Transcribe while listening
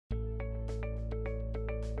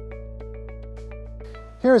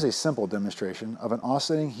Here is a simple demonstration of an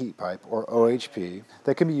oscillating heat pipe, or OHP,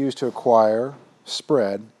 that can be used to acquire,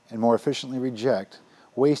 spread, and more efficiently reject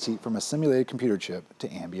waste heat from a simulated computer chip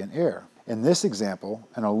to ambient air. In this example,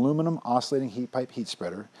 an aluminum oscillating heat pipe heat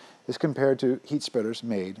spreader is compared to heat spreaders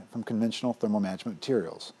made from conventional thermal management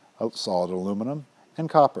materials, solid aluminum and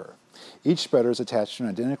copper. Each spreader is attached to an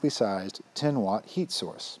identically sized 10-watt heat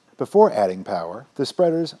source. Before adding power, the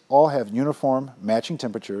spreaders all have uniform matching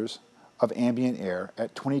temperatures of ambient air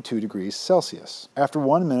at 22 degrees Celsius. After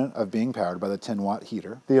 1 minute of being powered by the 10-watt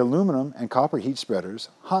heater, the aluminum and copper heat spreaders'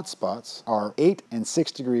 hot spots are 8 and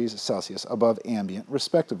 6 degrees Celsius above ambient,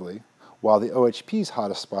 respectively, while the OHP's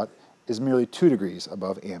hottest spot is merely 2 degrees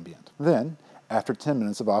above ambient. Then, after 10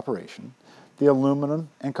 minutes of operation, the aluminum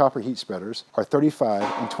and copper heat spreaders are 35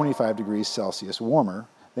 and 25 degrees Celsius warmer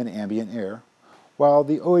than ambient air, while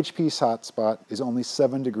the OHP's hot spot is only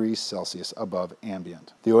 7 degrees Celsius above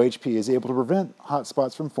ambient. The OHP is able to prevent hot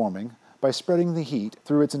spots from forming by spreading the heat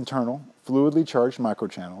through its internal, fluidly charged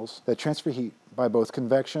microchannels that transfer heat by both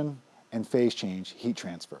convection and phase change heat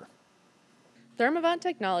transfer. ThermAvant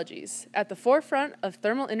Technologies, at the forefront of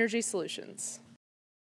thermal energy solutions.